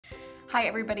Hi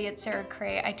everybody, it's Sarah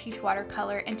Cray. I teach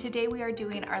watercolor and today we are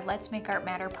doing our Let's Make Art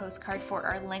Matter postcard for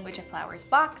our Language of Flowers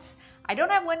box. I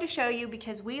don't have one to show you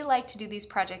because we like to do these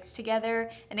projects together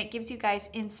and it gives you guys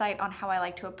insight on how I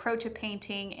like to approach a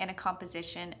painting and a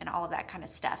composition and all of that kind of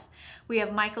stuff. We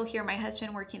have Michael here, my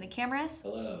husband, working the cameras.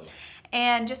 Hello.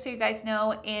 And just so you guys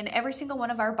know, in every single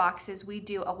one of our boxes, we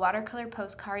do a watercolor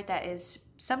postcard that is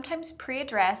sometimes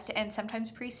pre-addressed and sometimes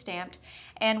pre-stamped.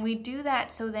 And we do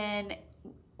that so then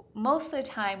most of the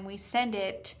time we send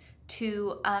it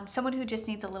to someone who just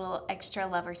needs a little extra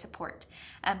love or support.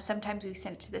 Sometimes we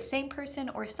send it to the same person,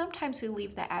 or sometimes we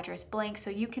leave the address blank so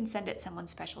you can send it someone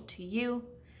special to you.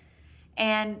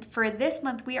 And for this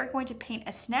month we are going to paint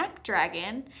a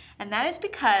snapdragon, and that is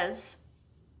because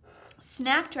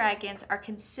snapdragons are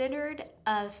considered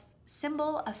a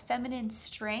symbol of feminine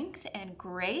strength and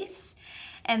grace,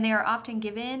 and they are often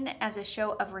given as a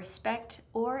show of respect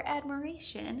or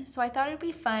admiration. So I thought it'd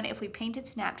be fun if we painted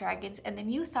snapdragons and then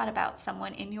you thought about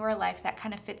someone in your life that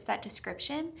kind of fits that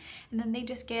description, and then they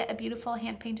just get a beautiful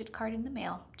hand-painted card in the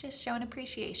mail, just showing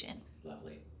appreciation.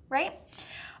 Lovely. Right?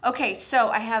 Okay, so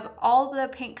I have all the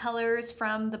paint colors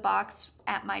from the box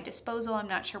at my disposal. I'm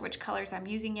not sure which colors I'm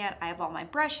using yet. I have all my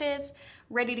brushes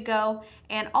ready to go.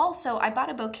 And also, I bought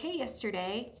a bouquet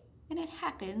yesterday, and it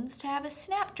happens to have a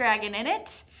snapdragon in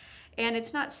it. And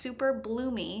it's not super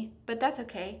bloomy, but that's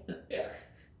okay. Yeah.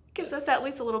 Gives us at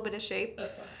least a little bit of shape.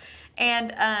 That's fine.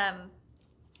 And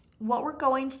what we're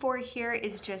going for here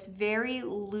is just very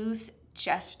loose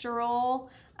gestural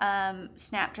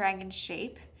snapdragon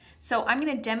shape. So I'm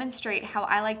going to demonstrate how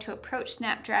I like to approach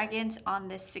snapdragons on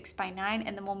this 6x9,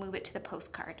 and then we'll move it to the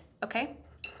postcard, okay?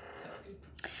 Sounds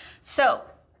good. So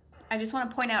I just want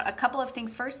to point out a couple of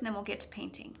things first, and then we'll get to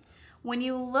painting. When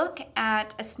you look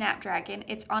at a snapdragon,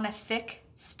 it's on a thick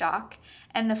stalk,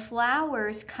 and the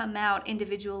flowers come out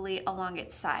individually along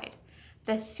its side.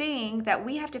 The thing that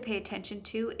we have to pay attention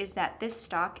to is that this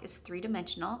stalk is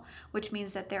three-dimensional, which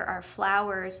means that there are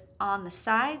flowers on the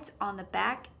sides, on the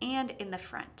back, and in the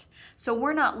front. So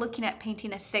we're not looking at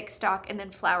painting a thick stalk and then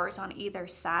flowers on either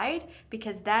side,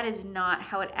 because that is not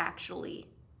how it actually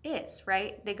is,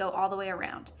 right? They go all the way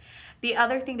around. The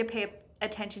other thing to pay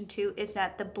attention to is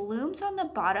that the blooms on the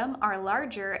bottom are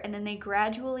larger, and then they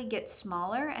gradually get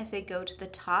smaller as they go to the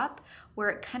top, where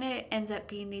it kind of ends up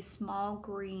being these small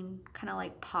green kind of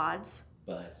like pods.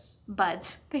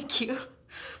 Buds, thank you.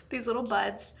 These little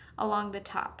buds along the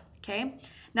top, okay?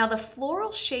 Now the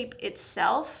floral shape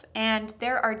itself, and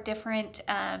there are different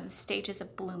stages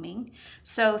of blooming.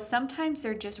 So sometimes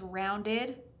they're just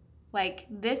rounded, like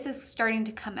this is starting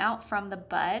to come out from the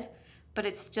bud, but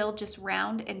it's still just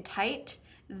round and tight.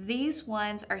 These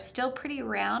ones are still pretty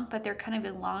round, but they're kind of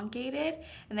elongated,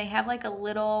 and they have like a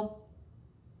little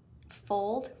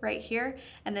fold right here.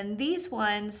 And then these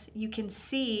ones, you can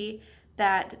see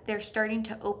that they're starting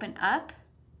to open up,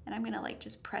 and I'm gonna like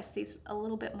just press these a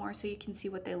little bit more so you can see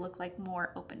what they look like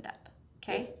more opened up,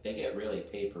 okay? They get really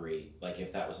papery. Like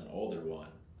if that was an older one,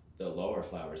 the lower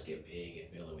flowers get big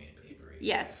and billowy and papery.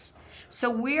 Yes. So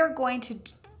we're going to,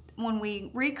 when we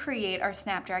recreate our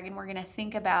snapdragon, we're gonna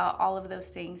think about all of those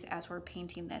things as we're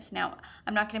painting this. Now,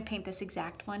 I'm not gonna paint this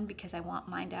exact one because I want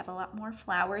mine to have a lot more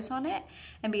flowers on it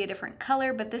and be a different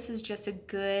color, but this is just a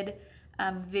good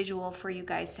visual for you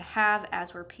guys to have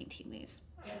as we're painting these.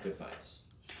 Yeah, good vibes.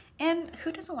 And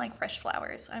who doesn't like fresh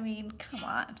flowers? I mean, come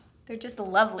on. They're just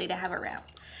lovely to have around.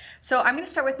 So I'm gonna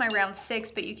start with my round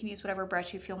 6, but you can use whatever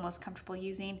brush you feel most comfortable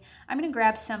using. I'm gonna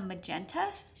grab some magenta,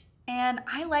 and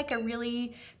I like a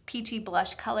really peachy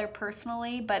blush color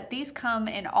personally, but these come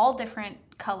in all different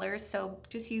colors, so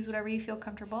just use whatever you feel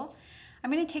comfortable. I'm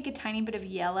gonna take a tiny bit of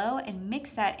yellow and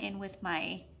mix that in with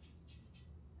my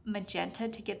magenta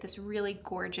to get this really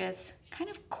gorgeous kind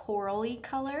of corally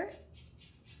color,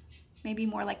 maybe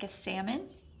more like a salmon.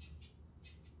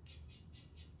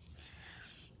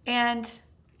 And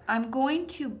I'm going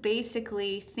to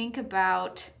basically think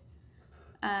about,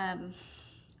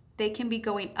 they can be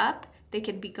going up, they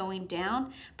could be going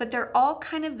down, but they're all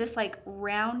kind of this like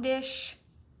roundish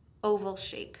oval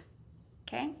shape,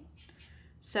 okay?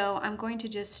 So I'm going to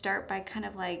just start by kind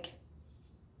of like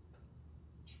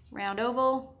round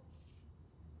oval,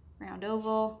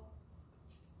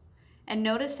 and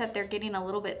notice that they're getting a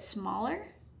little bit smaller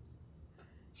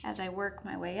as I work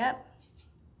my way up.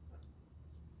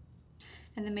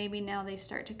 And then maybe now they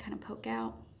start to kind of poke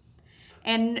out.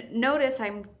 And notice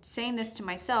I'm saying this to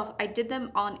myself, I did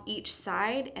them on each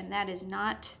side, and that is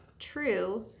not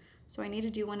true. So I need to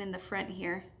do one in the front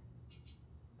here.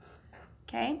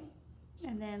 Okay,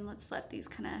 and then let's let these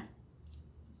kind of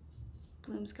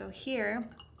blooms go here.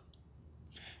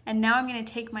 And now I'm going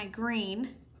to take my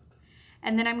green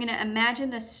And then I'm gonna imagine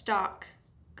the stalk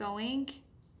going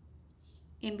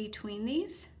in between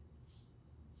these.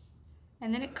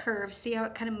 And then it curves. See how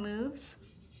it kind of moves?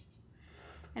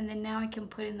 And then now I can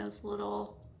put in those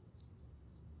little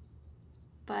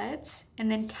buds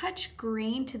and then touch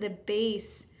green to the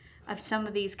base of some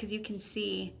of these, because you can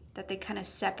see that they kind of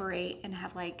separate and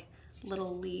have like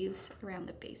little leaves around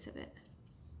the base of it.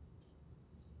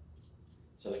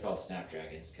 So they're called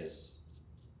Snapdragons because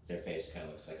their face kind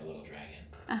of looks like a little dragon.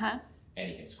 Uh-huh. And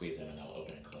you can squeeze them and they'll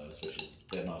open and close, which is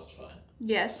the most fun.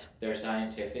 Yes. Their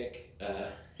scientific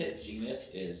genus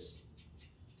is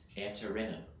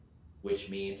Anterinum, which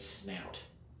means snout.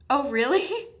 Oh, really?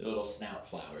 The little snout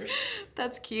flowers.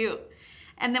 That's cute.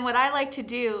 And then what I like to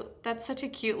do, that's such a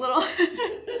cute little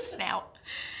snout.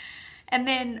 And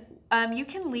then you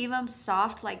can leave them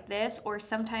soft like this, or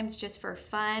sometimes just for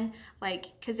fun, like,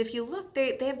 because if you look,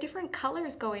 they have different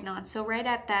colors going on. So right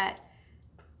at that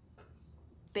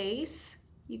base,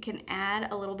 you can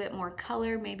add a little bit more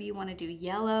color. Maybe you want to do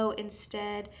yellow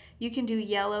instead. You can do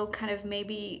yellow, kind of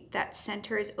maybe that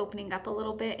center is opening up a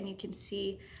little bit and you can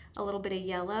see a little bit of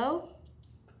yellow.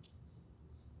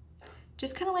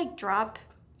 Just kind of like drop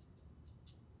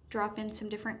in some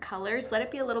different colors. Let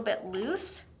it be a little bit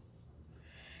loose.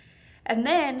 And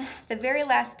then the very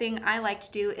last thing I like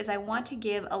to do is I want to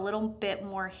give a little bit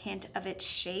more hint of its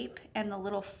shape and the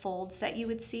little folds that you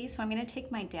would see. So I'm going to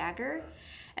take my dagger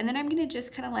and then I'm going to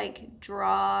just kind of like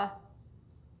draw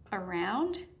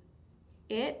around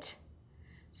it.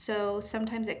 So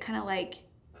sometimes it kind of like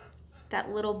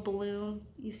that little bloom,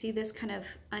 you see this kind of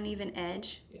uneven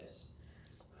edge? Yes.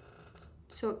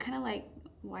 So it kind of like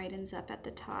widens up at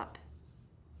the top.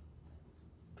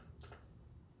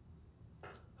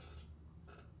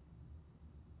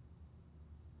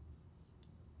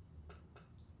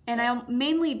 And I'll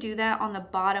mainly do that on the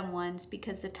bottom ones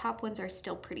because the top ones are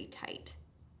still pretty tight.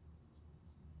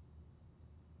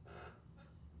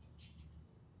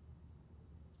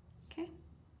 Okay,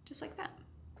 just like that.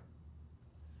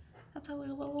 That's our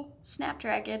little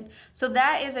snapdragon. So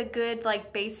that is a good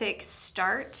like basic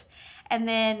start. And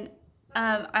then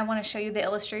I want to show you the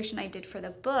illustration I did for the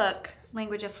book,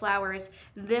 Language of Flowers.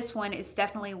 This one is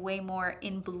definitely way more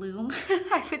in bloom,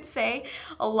 I would say.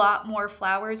 A lot more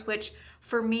flowers, which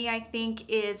for me I think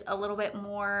is a little bit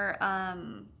more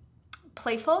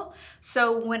playful.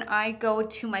 So when I go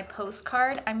to my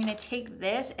postcard, I'm going to take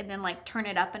this and then like turn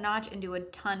it up a notch and do a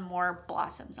ton more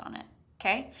blossoms on it.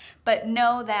 Okay, but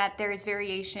know that there is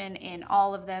variation in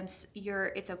all of them.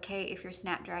 It's okay if your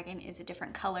Snapdragon is a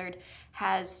different colored,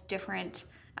 has different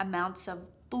amounts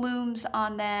of blooms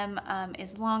on them,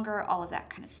 is longer, all of that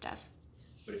kind of stuff.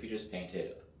 But if you just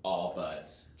painted all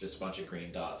buds, just a bunch of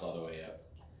green dots all the way up,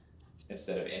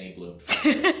 instead of any bloom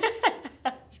flowers,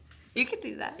 you could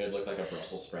do that. It would look like a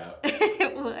Brussels sprout.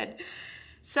 It would.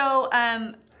 So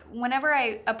whenever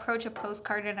I approach a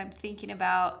postcard and I'm thinking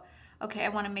about, okay, I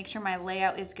want to make sure my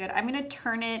layout is good, I'm going to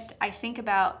turn it, I think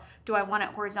about, do I want it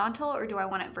horizontal or do I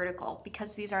want it vertical?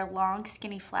 Because these are long,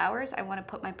 skinny flowers, I want to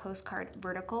put my postcard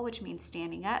vertical, which means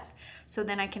standing up. So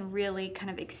then I can really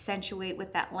kind of accentuate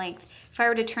with that length. If I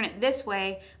were to turn it this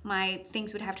way, my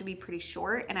things would have to be pretty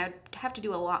short and I would have to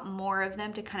do a lot more of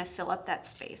them to kind of fill up that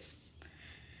space.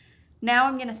 Now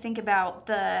I'm going to think about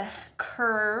the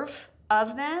curve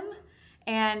of them,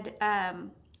 and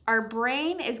our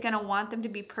brain is going to want them to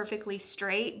be perfectly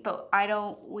straight, but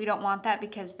we don't want that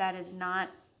because that is not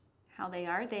how they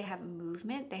are. They have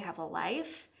movement, they have a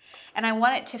life, and I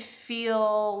want it to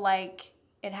feel like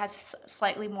it has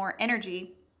slightly more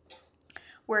energy,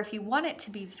 where if you want it to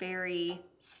be very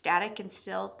static and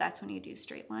still, that's when you do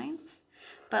straight lines.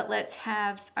 But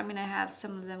I'm going to have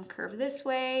some of them curve this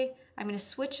way. I'm going to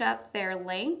switch up their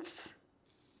lengths.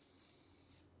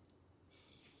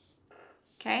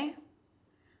 Okay.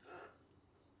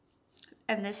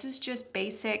 And this is just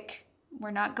basic.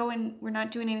 We're not doing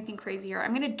anything crazy here.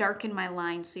 I'm going to darken my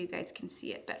lines so you guys can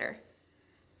see it better.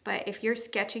 But if you're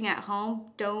sketching at home,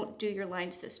 don't do your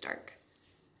lines this dark.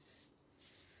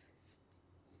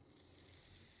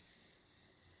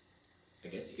 I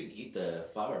guess you could eat the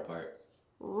flower part.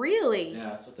 Really? Yeah,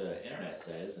 that's what the internet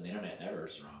says, and the internet never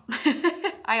is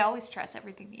wrong. I always trust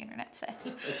everything the internet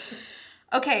says.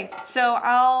 Okay, so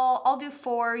I'll do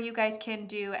 4. You guys can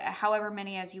do however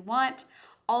many as you want.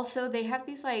 Also, they have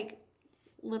these like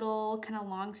little kind of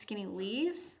long skinny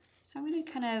leaves. So I'm going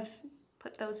to kind of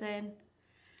put those in.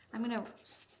 I'm going to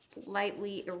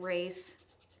lightly erase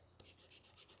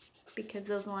because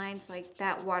those lines, like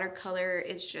that watercolor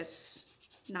is just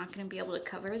not going to be able to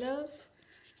cover those.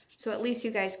 So at least you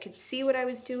guys could see what I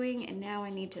was doing, and now I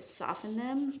need to soften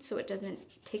them so it doesn't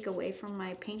take away from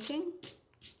my painting.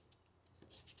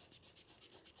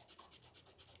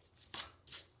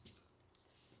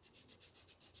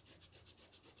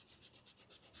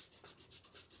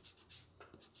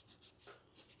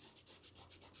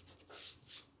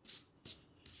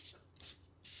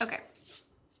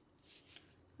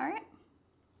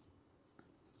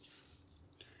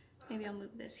 I'll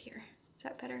move this here. Is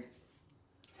that better?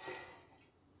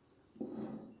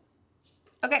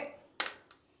 Okay.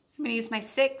 I'm gonna use my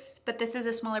 6, but this is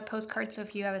a smaller postcard, so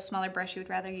if you have a smaller brush you would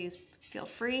rather use, feel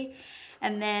free.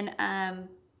 And then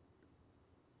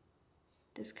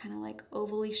this kind of like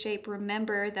ovally shape.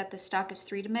 Remember that the stock is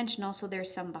 3-dimensional, so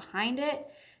there's some behind it.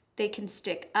 They can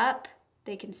stick up,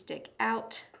 they can stick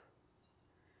out.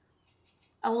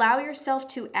 Allow yourself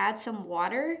to add some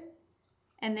water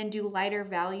and then do lighter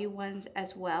value ones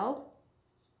as well.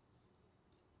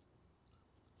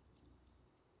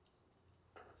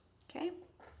 Okay.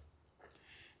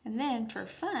 And then for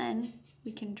fun,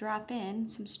 we can drop in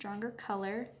some stronger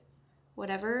color,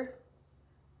 whatever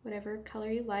color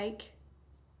you like.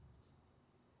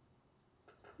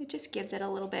 It just gives it a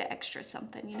little bit extra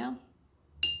something, you know?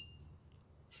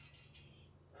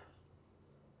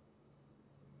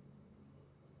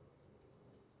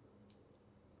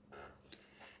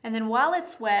 And then while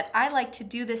it's wet, I like to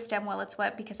do this stem while it's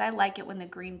wet because I like it when the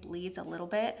green bleeds a little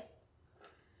bit.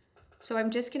 So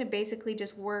I'm just gonna basically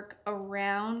just work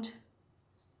around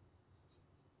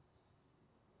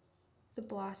the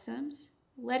blossoms,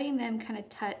 letting them kind of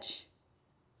touch.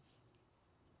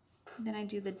 And then I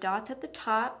do the dots at the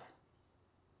top.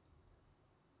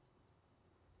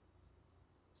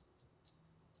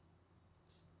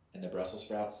 And the Brussels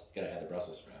sprouts, you gotta add the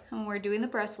Brussels sprouts. And we're doing the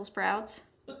Brussels sprouts.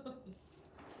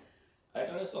 I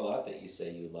noticed a lot that you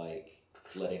say you like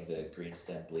letting the green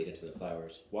stem bleed into the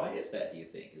flowers. Why is that, do you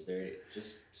think? Is there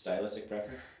just stylistic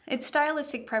preference? It's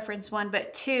stylistic preference, 1,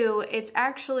 but 2, it's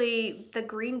actually the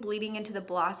green bleeding into the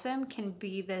blossom can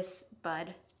be this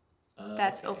bud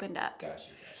that's opened up. Gotcha.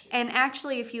 And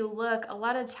actually, if you look, a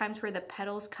lot of times where the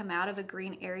petals come out of a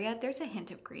green area, there's a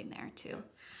hint of green there too.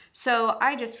 So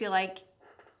I just feel like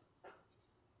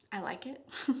I like it.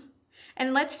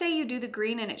 And let's say you do the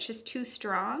green and it's just too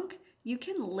strong. You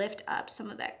can lift up some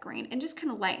of that green and just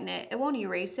kind of lighten it. It won't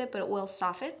erase it, but it will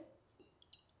soften.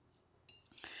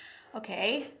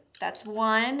 Okay, that's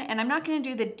 1. And I'm not gonna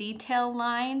do the detail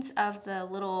lines of the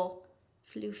little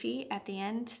floofy at the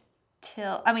end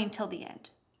till the end.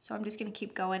 So I'm just gonna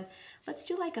keep going. Let's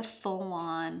do like a full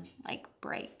on, like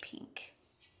bright pink.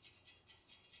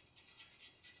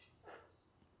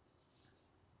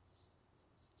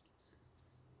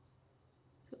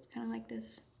 So it's kind of like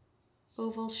this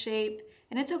oval shape,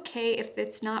 and it's okay if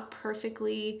it's not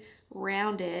perfectly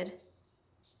rounded.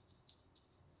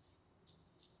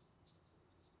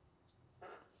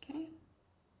 Okay.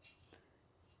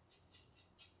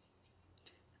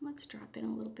 Let's drop in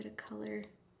a little bit of color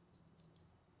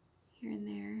here and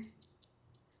there.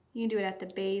 You can do it at the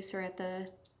base or at the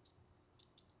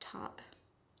top.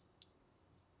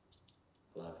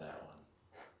 Love that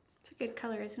one. It's a good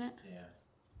color, isn't it? Yeah.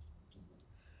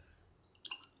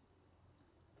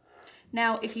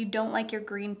 Now, if you don't like your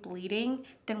green bleeding,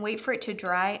 then wait for it to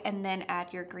dry and then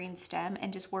add your green stem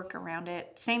and just work around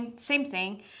it. Same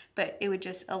thing, but it would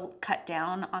just cut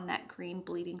down on that green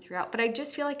bleeding throughout. But I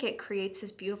just feel like it creates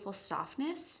this beautiful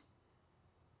softness,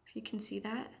 if you can see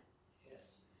that.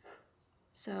 Yes.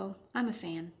 So I'm a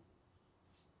fan.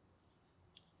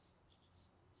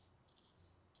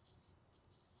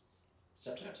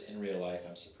 Sometimes in real life,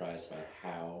 I'm surprised by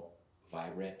how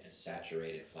vibrant and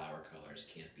saturated flower colors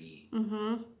can be.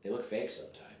 They look fake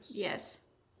sometimes. Yes.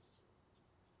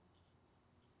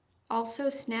 Also,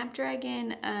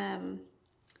 Snapdragon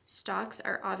stalks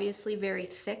are obviously very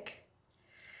thick.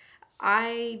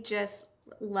 I just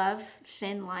love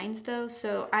thin lines though,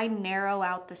 so I narrow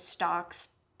out the stalks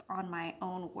on my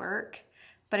own work.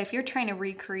 But if you're trying to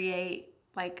recreate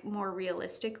like more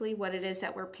realistically what it is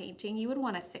that we're painting, you would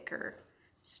want a thicker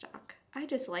stalk. I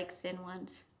just like thin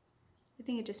ones. I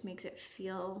think it just makes it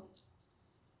feel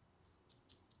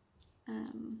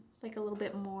like a little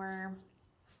bit more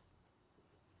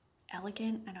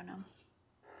elegant. I don't know.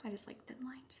 I just like thin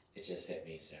lines. It just hit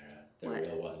me, Sarah. The What?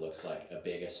 real one looks like a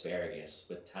big asparagus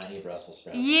with tiny Brussels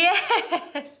sprouts.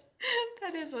 Yes!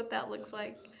 That is what that looks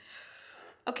like.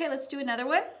 Okay, let's do another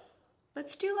one.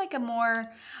 Let's do like a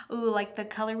more, like the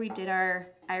color we did our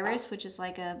iris, which is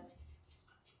like a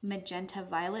magenta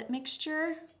violet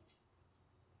mixture.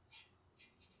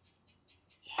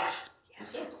 Yeah, yes.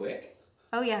 So quick.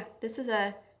 Oh yeah,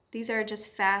 these are just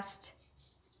fast.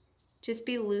 Just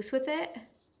be loose with it.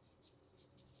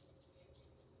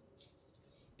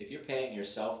 If you're paying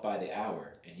yourself by the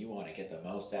hour and you want to get the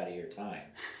most out of your time,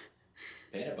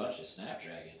 paint a bunch of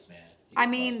Snapdragons, man. You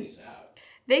can bust these out.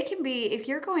 They can be, if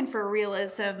you're going for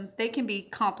realism, they can be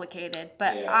complicated,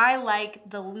 but Yeah. I like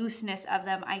the looseness of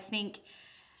them. I think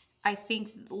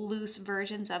loose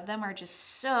versions of them are just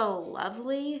so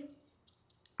lovely.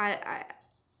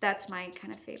 That's my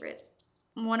kind of favorite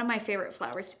one of my favorite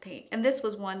flowers to paint. And this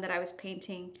was one that I was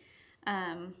painting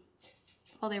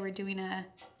while they were doing a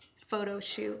photo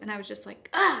shoot. And I was just like,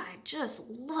 I just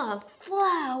love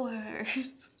flowers.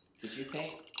 Did you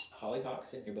paint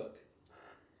hollyhocks in your book?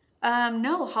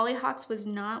 No, hollyhocks was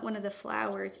not one of the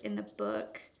flowers in the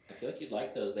book. I feel like you'd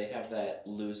like those. They have that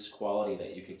loose quality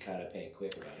that you could kind of paint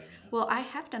quick about them, you know? Well, I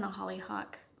have done a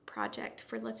hollyhock project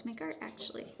for Let's Make Art,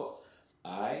 actually. Well,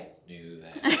 I knew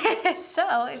that.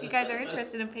 So, if you guys are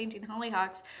interested in painting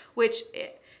hollyhocks, which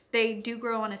they do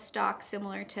grow on a stalk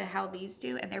similar to how these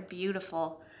do, and they're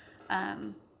beautiful.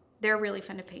 They're really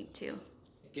fun to paint too.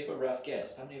 Give a rough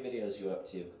guess. How many videos you up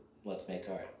to? Let's Make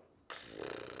Art.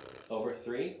 Over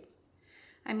 3?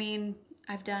 I mean,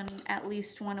 I've done at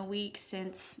least one a week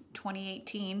since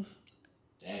 2018.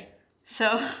 Dang.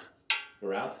 So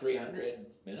around 300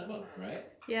 minimum, right?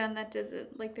 Yeah, and that does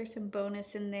it. Like there's some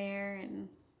bonus in there. And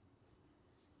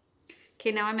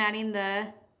okay, now I'm adding the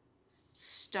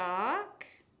stalk.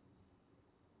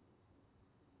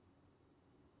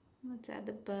 Let's add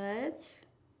the buds.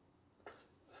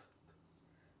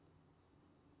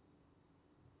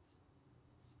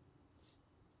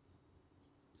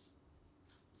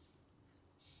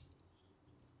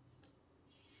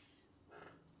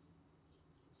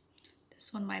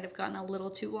 This one might have gotten a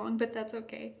little too long, but that's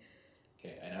okay.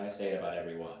 Okay, I know I say it about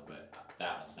every one, but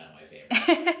that one's not my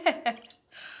favorite.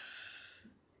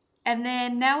 And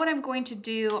then now what I'm going to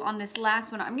do on this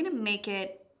last one, I'm going to make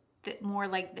it more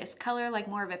like this color, like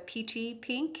more of a peachy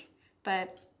pink.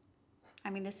 But,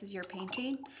 I mean, this is your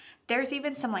painting. There's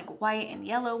even some like white and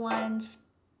yellow ones.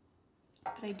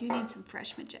 But I do need some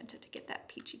fresh magenta to get that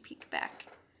peachy pink back.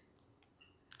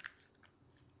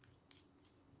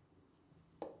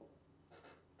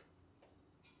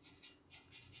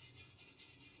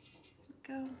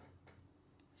 Go.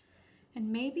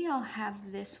 And maybe I'll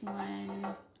have this one,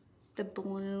 the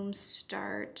blooms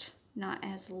start not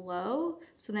as low,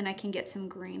 so then I can get some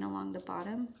green along the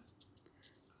bottom.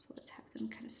 So let's have them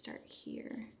kind of start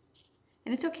here.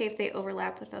 And it's okay if they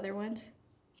overlap with other ones.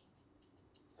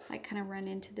 Like kind of run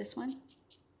into this one.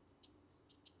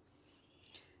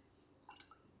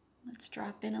 Let's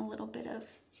drop in a little bit of,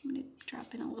 I'm going to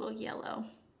drop in a little yellow.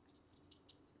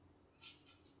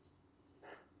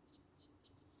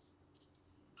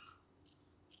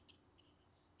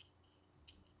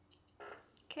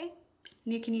 Okay,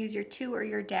 and you can use your 2 or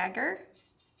your dagger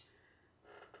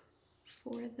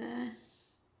for the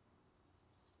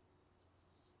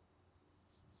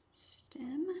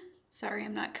stem. Sorry,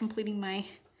 I'm not completing my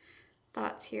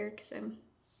thoughts here because I'm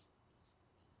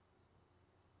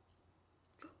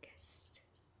focused.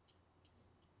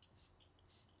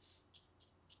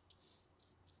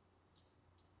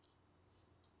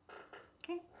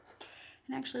 Okay,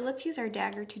 and actually let's use our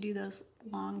dagger to do those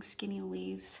long skinny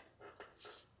leaves.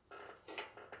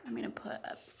 I'm going to put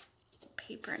a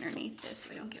paper underneath this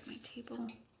so I don't get my table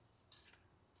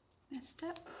messed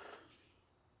up.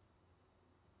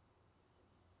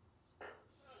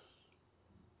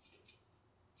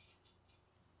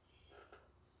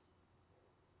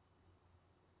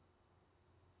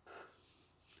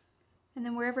 And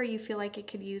then wherever you feel like it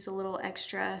could use a little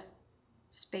extra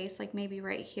space, like maybe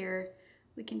right here,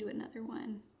 we can do another one.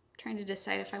 I'm trying to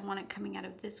decide if I want it coming out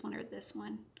of this one or this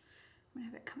one. I'm going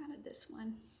to have it come out of this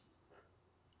one.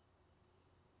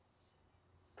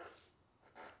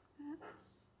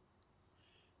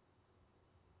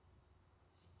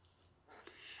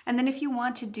 And then if you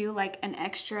want to do like an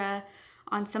extra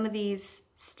on some of these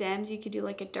stems, you could do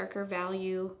like a darker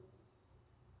value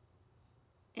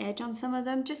edge on some of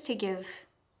them just to give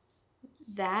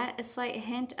that a slight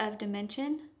hint of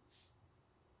dimension.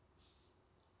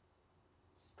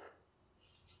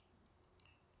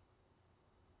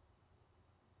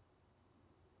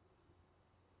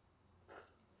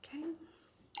 Okay.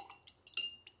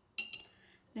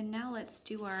 Then now let's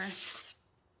do our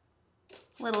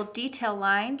little detail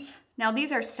lines. Now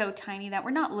these are so tiny that we're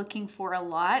not looking for a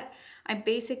lot. I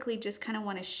basically just kind of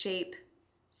want to shape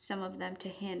some of them to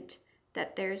hint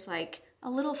that there's like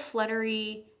a little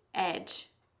fluttery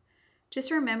edge. Just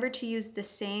remember to use the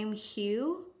same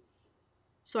hue.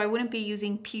 So I wouldn't be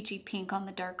using peachy pink on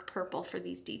the dark purple for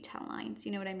these detail lines.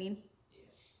 You know what I mean?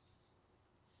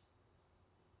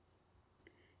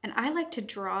 And I like to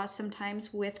draw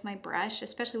sometimes with my brush,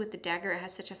 especially with the dagger. It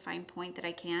has such a fine point that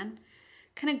I can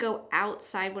kind of go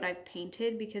outside what I've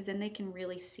painted because then they can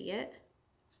really see it.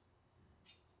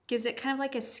 Gives it kind of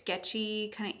like a sketchy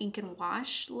kind of ink and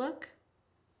wash look,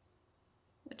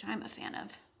 which I'm a fan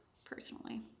of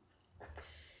personally.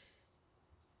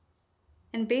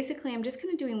 And basically I'm just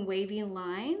kind of doing wavy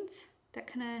lines that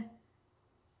kind of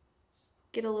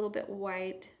get a little bit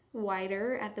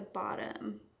wider at the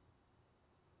bottom.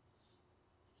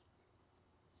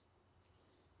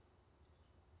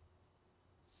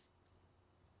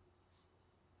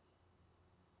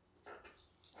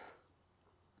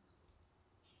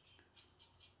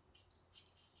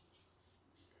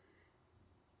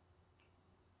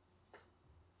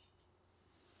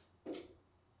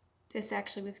 This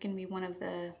actually was going to be one of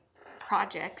the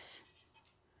projects,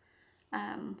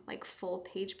 like full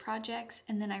page projects,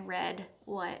 and then I read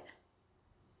what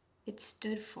it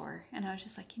stood for, and I was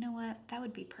just like, you know what, that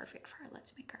would be perfect for our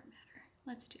Let's Make Art Matter.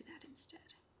 Let's do that instead.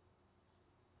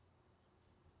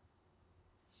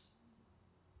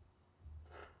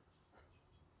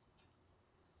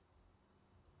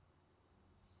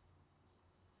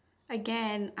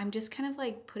 Again, I'm just kind of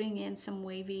like putting in some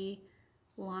wavy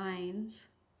lines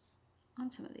on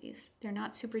some of these. They're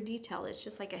not super detailed. It's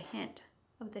just like a hint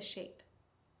of the shape.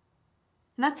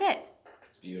 And that's it.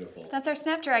 It's beautiful. That's our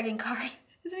Snapdragon card.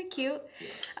 Isn't it cute? Yeah.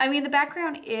 I mean, the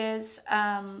background is,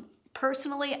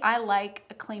 personally, I like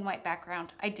a clean white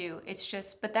background. I do. It's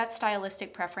just, but that's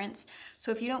stylistic preference.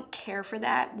 So if you don't care for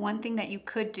that, one thing that you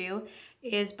could do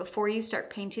is before you start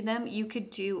painting them, you could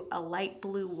do a light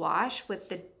blue wash with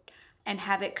the and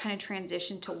have it kind of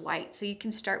transition to white. So you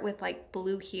can start with like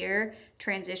blue here,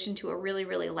 transition to a really,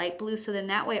 really light blue. So then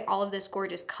that way all of this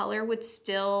gorgeous color would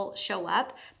still show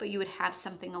up, but you would have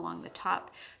something along the top.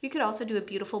 You could also do a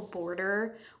beautiful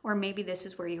border, or maybe this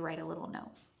is where you write a little note.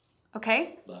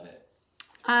 Okay? Love it.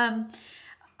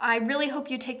 I really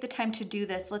hope you take the time to do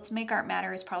this. Let's Make Art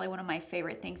Matter is probably one of my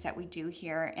favorite things that we do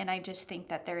here. And I just think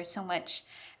that there is so much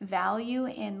value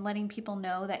in letting people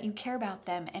know that you care about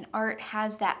them. And art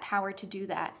has that power to do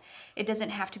that. It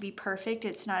doesn't have to be perfect.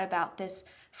 It's not about this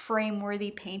frame-worthy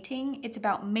painting. It's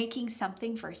about making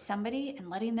something for somebody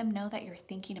and letting them know that you're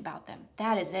thinking about them.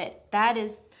 That is it. That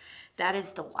is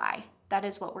the why. That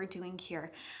is what we're doing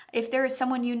here. If there is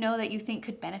someone you know that you think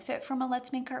could benefit from a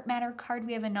Let's Make Art Matter card,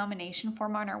 we have a nomination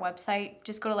form on our website.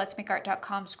 Just go to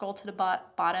letsmakeart.com, scroll to the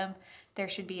bottom. There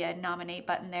should be a nominate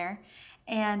button there.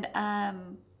 And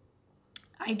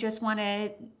I just want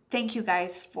to thank you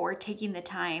guys for taking the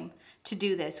time to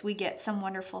do this. We get some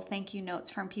wonderful thank you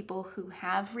notes from people who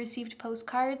have received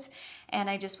postcards, and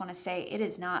I just want to say it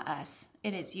is not us.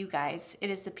 It is you guys.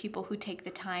 It is the people who take the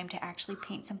time to actually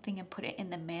paint something and put it in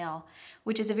the mail,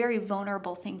 which is a very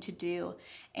vulnerable thing to do.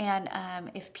 And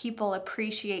if people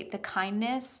appreciate the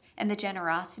kindness and the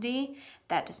generosity,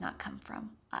 that does not come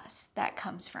from us. That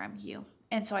comes from you.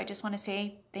 And so I just want to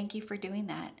say thank you for doing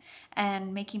that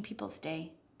and making people's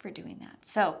day for doing that.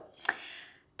 So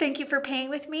thank you for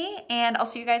painting with me, and I'll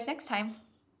see you guys next time.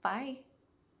 Bye.